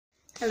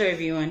Hello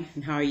everyone,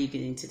 and how are you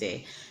doing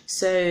today?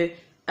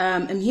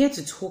 I'm here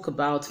to talk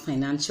about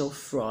financial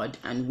fraud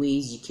and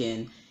ways you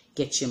can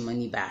get your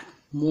money back,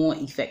 more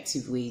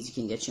effective ways you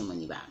can get your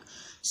money back.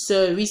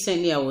 So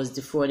recently I was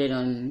defrauded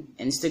on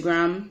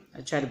Instagram.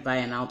 I tried to buy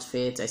an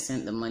outfit. I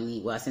sent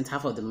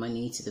half of the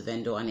money to the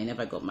vendor and I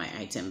never got my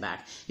item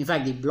back. In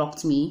fact, they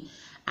blocked me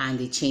and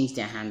they changed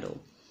their handle.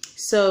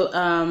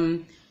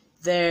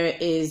 There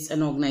is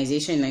an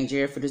organization in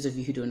Nigeria, for those of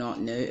you who do not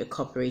know, a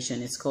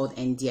corporation. It's called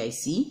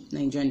NDIC,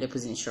 Nigerian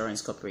Deposit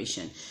Insurance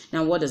Corporation.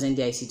 Now, what does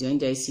NDIC do?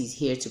 NDIC is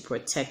here to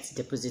protect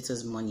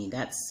depositors' money.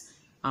 That's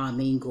our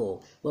main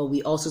goal. Well,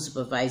 we also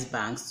supervise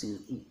banks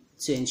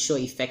to ensure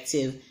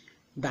effective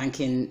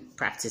banking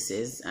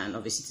practices and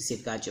obviously to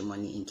safeguard your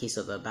money in case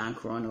of a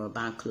bank run or a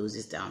bank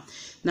closes down.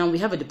 Now we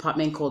have a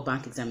department called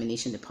Bank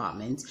Examination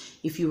Department.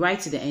 If you write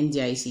to the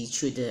NDIC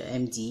through the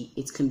MD,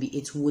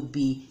 it would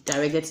be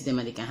directed to them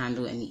and they can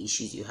handle any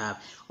issues you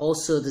have.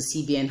 Also, the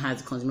CBN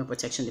has the Consumer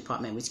Protection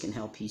Department which can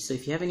help you. So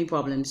if you have any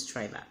problems,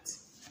 try that.